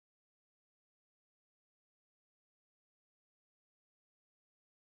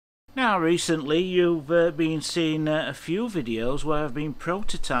Now recently you've been seeing a few videos where I've been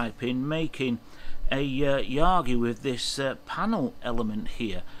prototyping making a Yagi with this panel element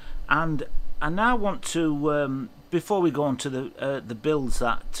here, and I now want to, before we go on to the builds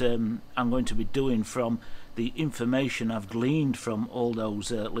that I'm going to be doing from the information I've gleaned from all those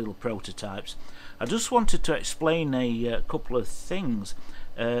little prototypes, I just wanted to explain a couple of things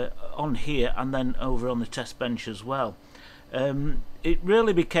on here and then over on the test bench as well. It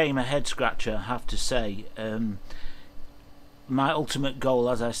really became a head scratcher, I have to say. My ultimate goal,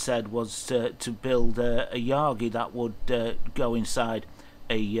 as I said, was to build a Yagi that would go inside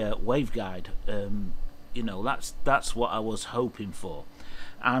a waveguide. You know, that's what I was hoping for,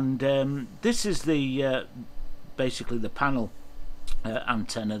 and this is the basically the panel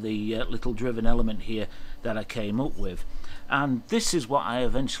antenna, the little driven element here that I came up with, and this is what I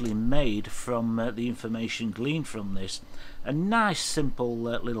eventually made from the information gleaned from this. A nice simple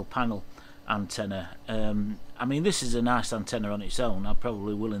little panel antenna. I mean, this is a nice antenna on its own. I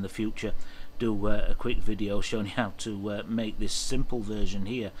probably will in the future do a quick video showing you how to make this simple version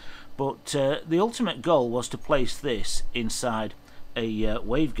here, but the ultimate goal was to place this inside a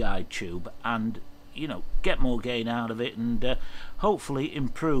waveguide tube and, you know, get more gain out of it and hopefully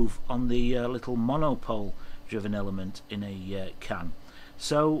improve on the little monopole driven element in a can.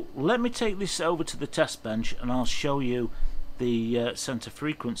 So let me take this over to the test bench and I'll show you the center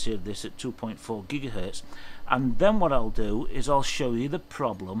frequency of this at 2.4 gigahertz, and then what I'll do is I'll show you the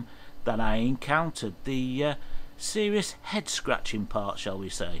problem that I encountered, the serious head scratching part, shall we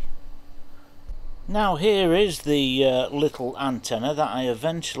say. Now here is the little antenna that I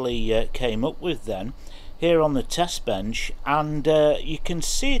eventually came up with then here on the test bench, and you can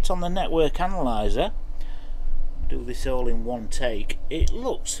see it on the network analyzer. Do this all in one take. It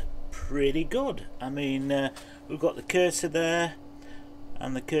looks pretty good. I mean, we've got the cursor there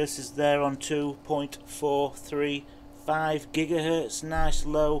and the cursor's there on 2.435 gigahertz, nice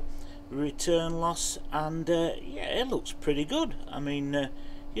low return loss, and yeah, it looks pretty good. I mean,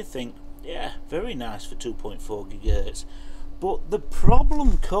 you think, yeah, very nice for 2.4 gigahertz, but the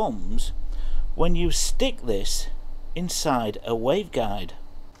problem comes when you stick this inside a waveguide.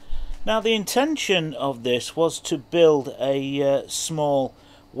 Now the intention of this was to build a small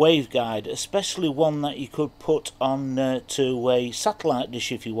waveguide, especially one that you could put on to a satellite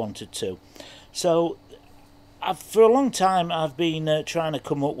dish if you wanted to. So for a long time I've been trying to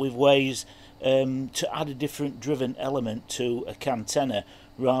come up with ways to add a different driven element to a cantenna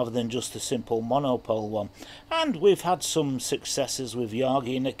rather than just a simple monopole one, and we've had some successes with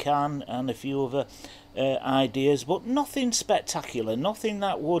Yagi in a can and a few other ideas, but nothing spectacular, nothing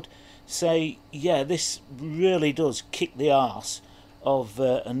that would say, yeah, this really does kick the arse of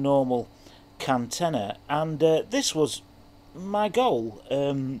a normal cantenna. And this was my goal,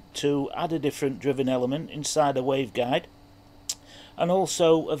 to add a different driven element inside a waveguide, and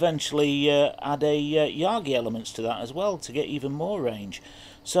also eventually add a Yagi elements to that as well to get even more range.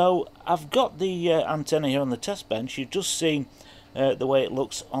 So I've got the antenna here on the test bench. You've just seen the way it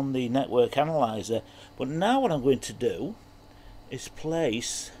looks on the network analyzer, but now what I'm going to do is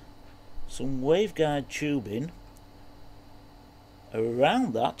place some waveguide tubing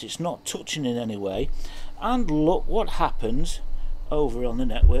around that. It's not touching in any way, and look what happens over on the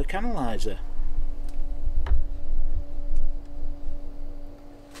network analyzer.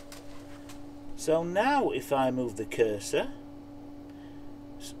 So now if I move the cursor,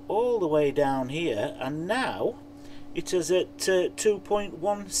 it's all the way down here, and now it is at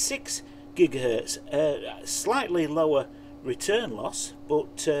 2.16 gigahertz, slightly lower return loss,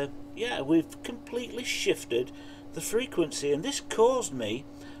 but yeah, we've completely shifted the frequency, and this caused me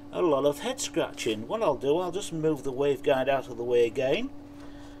a lot of head scratching. What I'll do, I'll just move the waveguide out of the way again,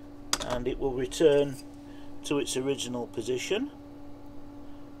 and it will return to its original position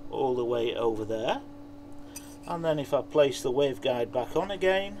all the way over there. And then if I place the waveguide back on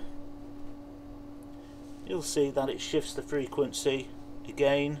again, you'll see that it shifts the frequency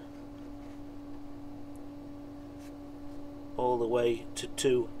again all the way to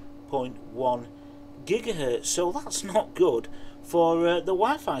 2.1 gigahertz. So that's not good for the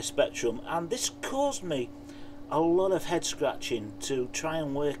Wi-Fi spectrum, and this caused me a lot of head scratching to try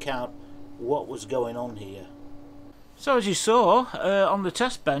and work out what was going on here. So as you saw on the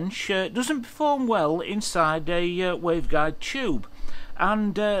test bench, it doesn't perform well inside a waveguide tube,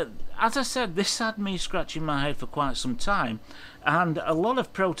 and as I said, this had me scratching my head for quite some time, and a lot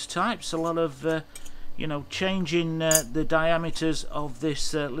of prototypes, a lot of you know, changing the diameters of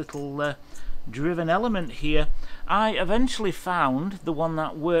this little driven element here. I eventually found the one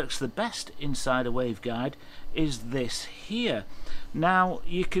that works the best inside a waveguide is this here. Now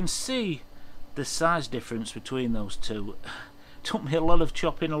you can see the size difference between those two. It took me a lot of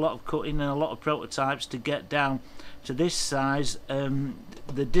chopping, a lot of cutting and a lot of prototypes to get down to this size.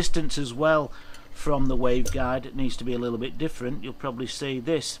 The distance as well from the waveguide needs to be a little bit different. You'll probably see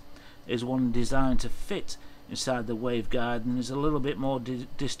this is one designed to fit inside the waveguide, and there's a little bit more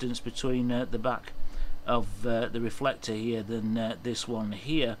distance between the back of the reflector here than this one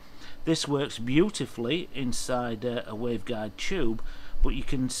here. This works beautifully inside a waveguide tube, but you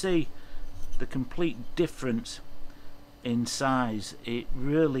can see the complete difference in size. It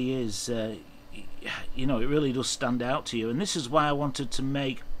really is you know, it really does stand out to you, and this is why I wanted to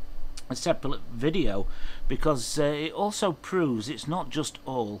make a separate video, because it also proves it's not just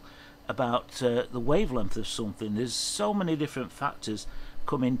all about the wavelength of something. There's so many different factors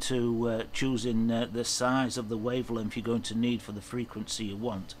come into choosing the size of the wavelength you're going to need for the frequency you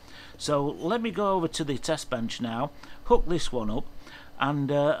want. So let me go over to the test bench now, hook this one up,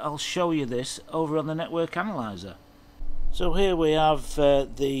 and I'll show you this over on the network analyzer. So here we have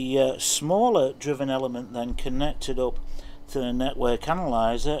the smaller driven element then connected up to the network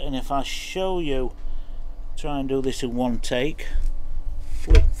analyzer, and if I show you, try and do this in one take,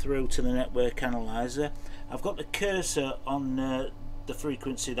 flick through to the network analyzer, I've got the cursor on the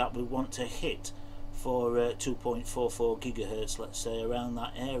frequency that we want to hit for 2.44 gigahertz, let's say, around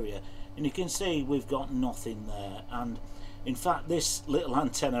that area, and you can see we've got nothing there. And in fact this little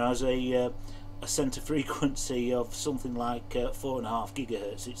antenna has a center frequency of something like 4.5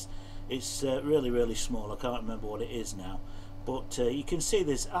 gigahertz. It's really small. I can't remember what it is now, but you can see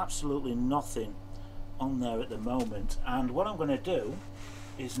there's absolutely nothing on there at the moment. And what I'm going to do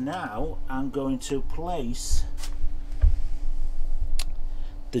is now I'm going to place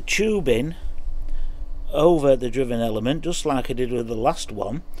the tube in over the driven element, just like I did with the last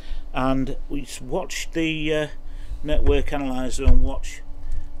one, and we watch the network analyzer and watch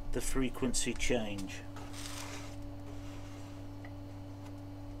the frequency change.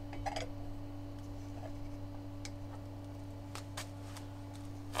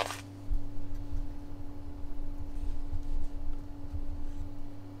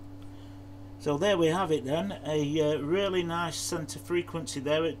 So there we have it then, a really nice center frequency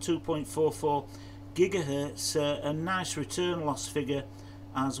there at 2.44 gigahertz, a nice return loss figure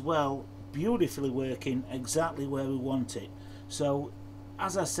as well, beautifully working exactly where we want it. So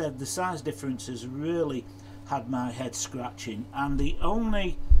as I said, the size differences really had my head scratching, and the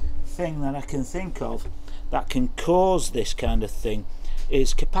only thing that I can think of that can cause this kind of thing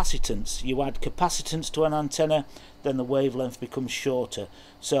is capacitance. You add capacitance to an antenna, then the wavelength becomes shorter.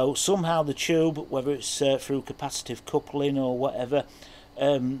 So somehow the tube, whether it's through capacitive coupling or whatever,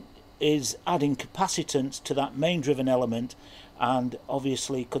 is adding capacitance to that main driven element, and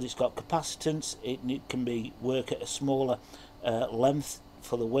obviously because it's got capacitance it can work at a smaller length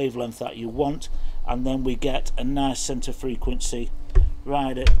for the wavelength that you want, and then we get a nice center frequency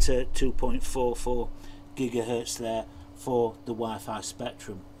right at 2.44 gigahertz there for the Wi-Fi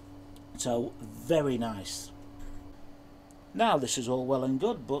spectrum. So very nice. Now this is all well and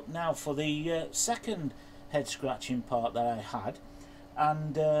good, but now for the second head scratching part that I had,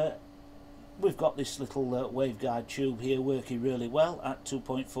 and we've got this little waveguide tube here working really well at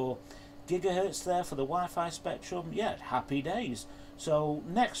 2.4 gigahertz there for the Wi-Fi spectrum. Yeah, happy days. So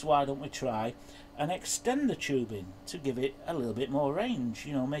next, why don't we try and extend the tubing to give it a little bit more range,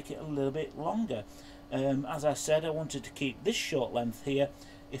 you know, make it a little bit longer. As I said, I wanted to keep this short length here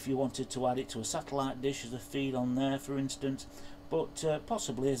if you wanted to add it to a satellite dish as a feed on there, for instance, but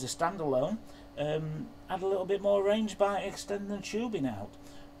possibly as a standalone, add a little bit more range by extending the tubing out.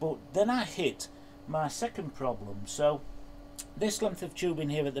 But then I hit my second problem. So this length of tubing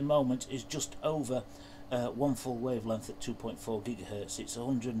here at the moment is just over one full wavelength at 2.4 gigahertz. It's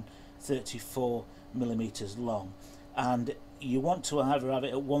 134 millimeters long, and you want to either have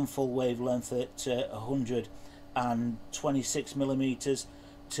it at one full wavelength at 126 millimeters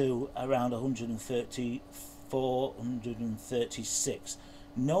to around 134, 136.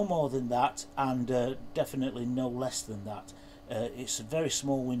 No more than that, and definitely no less than that. It's a very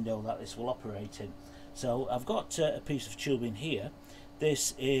small window that this will operate in. So I've got a piece of tubing here.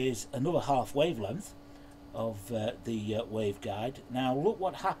 This is another half wavelength of the waveguide. Now look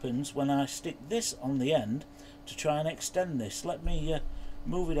what happens when I stick this on the end to try and extend this. Let me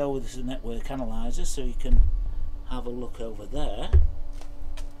move it over to the network analyzer so you can have a look over there.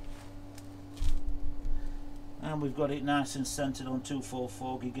 And we've got it nice and centered on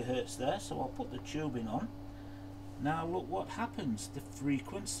 244 gigahertz there, so I'll put the tubing on. Now look what happens, the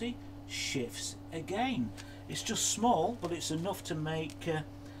frequency shifts again. It's just small, but it's enough to make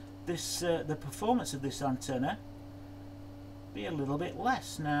the performance of this antenna be a little bit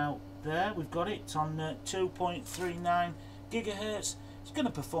less. Now there we've got it on 2.39 gigahertz. It's going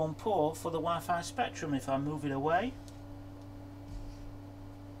to perform poor for the Wi-Fi spectrum. If I move it away,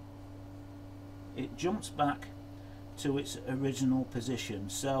 it jumps back to its original position.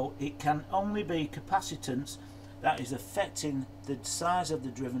 So it can only be capacitance that is affecting the size of the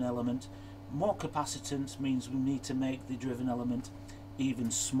driven element. More capacitance means we need to make the driven element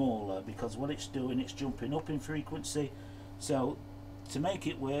even smaller, because what it's doing, it's jumping up in frequency. So to make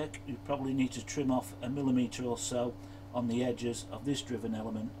it work, you probably need to trim off 1 millimeter or so on the edges of this driven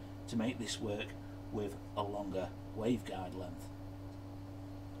element to make this work with a longer waveguide length.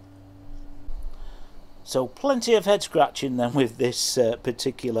 So plenty of head scratching then with this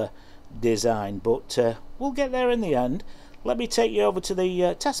particular design, but we'll get there in the end. Let me take you over to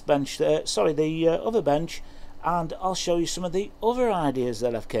the test bench, the other bench, and I'll show you some of the other ideas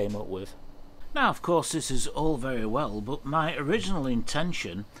that I've came up with. Now, of course, this is all very well, but my original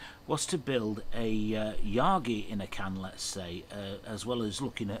intention was to build a Yagi in a can, let's say, as well as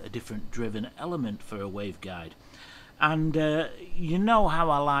looking at a different driven element for a waveguide. And you know how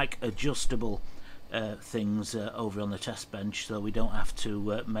I like adjustable things over on the test bench, so we don't have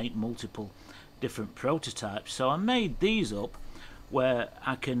to make multiple different prototypes. So I made these up where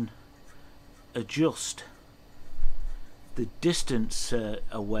I can adjust the distance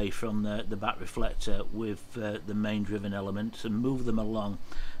away from the back reflector with the main driven element and move them along.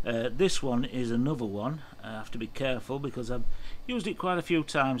 This one is another one. I have to be careful because I've used it quite a few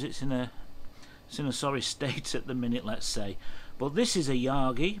times. It's in a sorry state at the minute, let's say. But this is a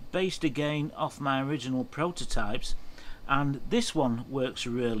Yagi based again off my original prototypes, and this one works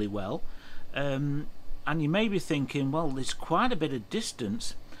really well. And you may be thinking, well, there's quite a bit of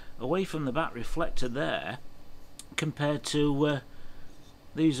distance away from the back reflector there compared to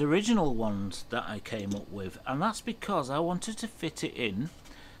these original ones that I came up with, and that's because I wanted to fit it in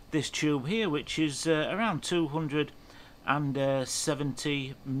this tube here, which is around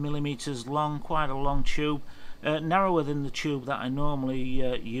 270 millimeters long, quite a long tube, narrower than the tube that I normally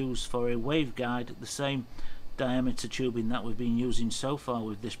use for a waveguide, the same diameter tubing that we've been using so far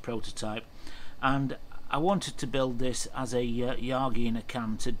with this prototype. And I wanted to build this as a Yagi in a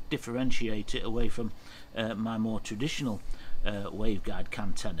can to differentiate it away from my more traditional waveguide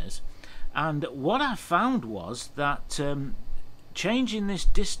cantennas. And what I found was that changing this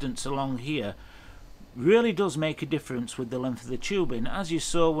distance along here really does make a difference with the length of the tubing. As you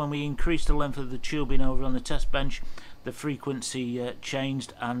saw when we increased the length of the tubing over on the test bench, the frequency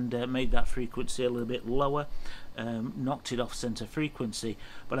changed and made that frequency a little bit lower, knocked it off center frequency.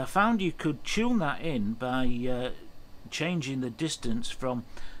 But I found you could tune that in by changing the distance from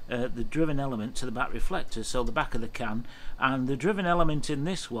the driven element to the back reflector, so the back of the can, and the driven element in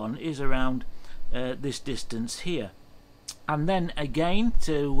this one is around this distance here. And then again,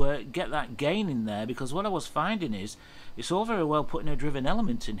 to get that gain in there, because what I was finding is it's all very well putting a driven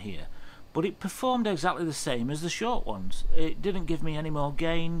element in here, but it performed exactly the same as the short ones. It didn't give me any more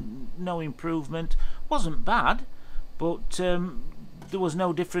gain, no improvement. Wasn't bad, but there was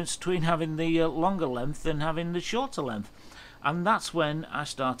no difference between having the longer length and having the shorter length. And that's when I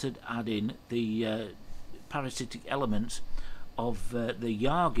started adding the parasitic elements of the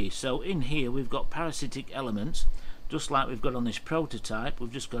Yagi. So in here we've got parasitic elements, just like we've got on this prototype.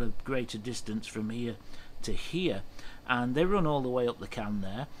 We've just got a greater distance from here to here, and they run all the way up the can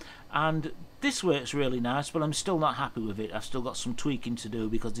there. And this works really nice, but I'm still not happy with it. I've still got some tweaking to do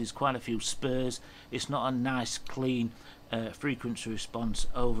because there's quite a few spurs. It's not a nice clean frequency response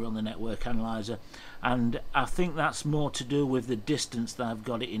over on the network analyzer, and I think that's more to do with the distance that I've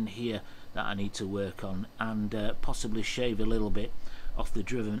got it in here that I need to work on, and possibly shave a little bit off the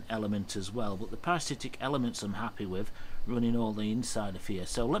driven element as well. But the parasitic elements I'm happy with, running all the inside of here.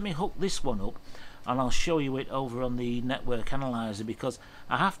 So let me hook this one up and I'll show you it over on the network analyzer, because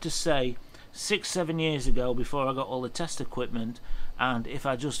I have to say 6-7 years ago, before I got all the test equipment, and if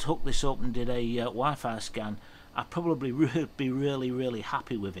I just hooked this up and did a Wi-Fi scan, I probably would be really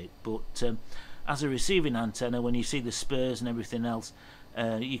happy with it. But as a receiving antenna, when you see the spurs and everything else,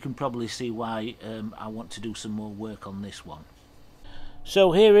 you can probably see why I want to do some more work on this one.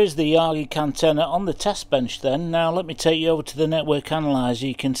 So here is the Yagi antenna on the test bench then. Now let me take you over to the network analyzer.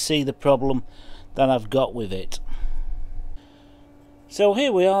 You can see the problem that I've got with it. So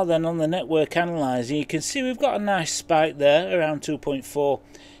here we are then on the network analyzer. You can see we've got a nice spike there around 2.4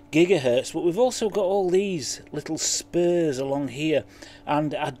 gigahertz, but we've also got all these little spurs along here,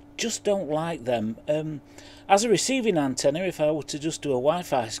 and I just don't like them. As a receiving antenna, if I were to just do a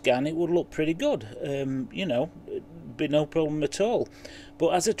Wi-Fi scan, it would look pretty good. You know, it'd be no problem at all. But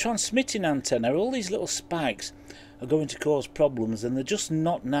as a transmitting antenna, all these little spikes are going to cause problems, and they're just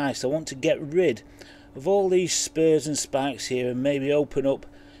not nice. I want to get rid of all these spurs and spikes here and maybe open up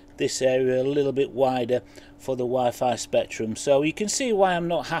this area a little bit wider for the Wi-Fi spectrum. So you can see why I'm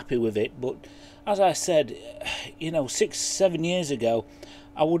not happy with it, but as I said, you know, 6-7 years ago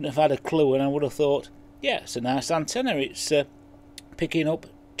I wouldn't have had a clue, and I would have thought, yeah, it's a nice antenna, it's picking up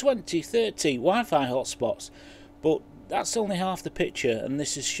 20-30 Wi-Fi hotspots. But that's only half the picture, and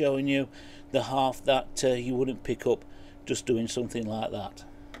this is showing you the half that you wouldn't pick up just doing something like that.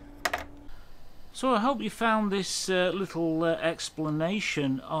 So I hope you found this little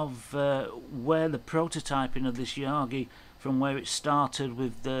explanation of where the prototyping of this Yagi, from where it started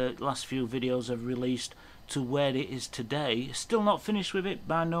with the last few videos I've released to where it is today. Still not finished with it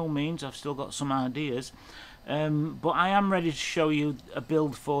by no means, I've still got some ideas, but I am ready to show you a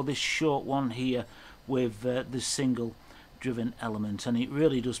build for this short one here with this single driven element, and it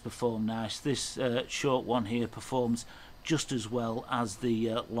really does perform nice. This short one here performs just as well as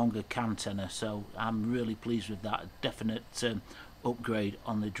the longer cam tenor, so I'm really pleased with that. A definite upgrade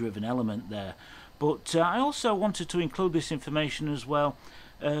on the driven element there. But I also wanted to include this information as well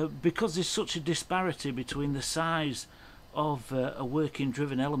because there's such a disparity between the size of a working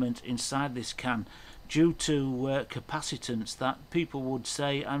driven element inside this can due to capacitance, that people would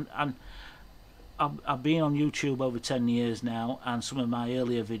say, and I've been on YouTube over 10 years now, and some of my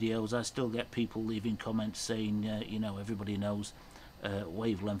earlier videos I still get people leaving comments saying, you know, everybody knows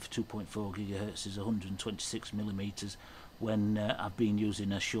wavelength 2.4 gigahertz is 126 millimeters, when I've been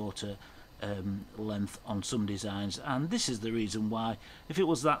using a shorter length on some designs, and this is the reason why. If it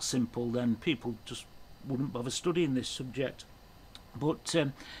was that simple, then people just wouldn't bother studying this subject. But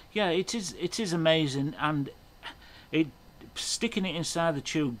yeah, it is amazing, and sticking it inside the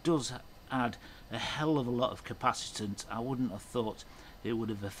tube does add a hell of a lot of capacitance. I wouldn't have thought it would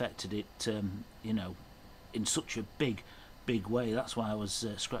have affected it, you know, in such a big way. That's why I was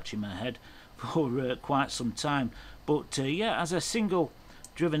scratching my head for quite some time. But yeah, as a single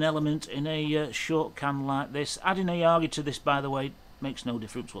driven element in a short can like this, adding a Yagi to this, by the way, makes no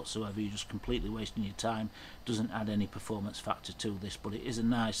difference whatsoever. You're just completely wasting your time. Doesn't add any performance factor to this, but it is a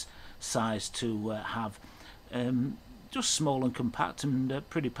nice size to have. Just small and compact and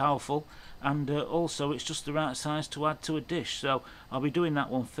pretty powerful, and also it's just the right size to add to a dish. So I'll be doing that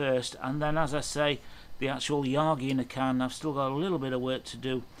one first, and then, as I say, the actual Yagi in a can, I've still got a little bit of work to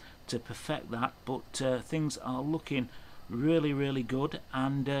do to perfect that, but things are looking really good,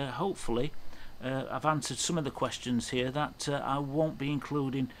 and hopefully I've answered some of the questions here that I won't be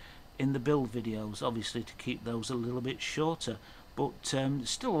including in the build videos, obviously to keep those a little bit shorter. But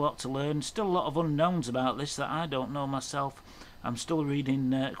still a lot to learn, still a lot of unknowns about this that I don't know myself. I'm still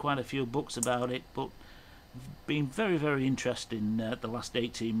reading quite a few books about it, but been very interesting the last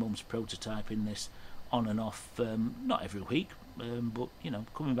 18 months prototyping this on and off, not every week, but you know,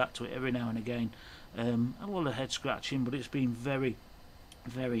 coming back to it every now and again. A lot of head scratching, but it's been very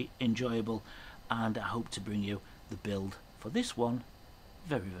enjoyable, and I hope to bring you the build for this one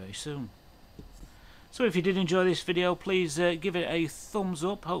very soon. So if you did enjoy this video, please give it a thumbs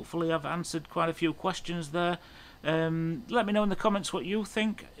up. Hopefully I've answered quite a few questions there. Let me know in the comments what you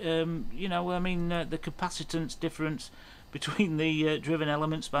think. You know, I mean, the capacitance difference between the driven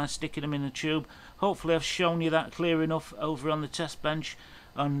elements by sticking them in a tube. Hopefully I've shown you that clear enough over on the test bench,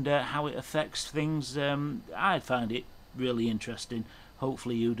 and how it affects things. I find it really interesting.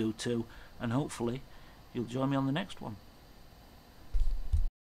 Hopefully you do too, and hopefully you'll join me on the next one.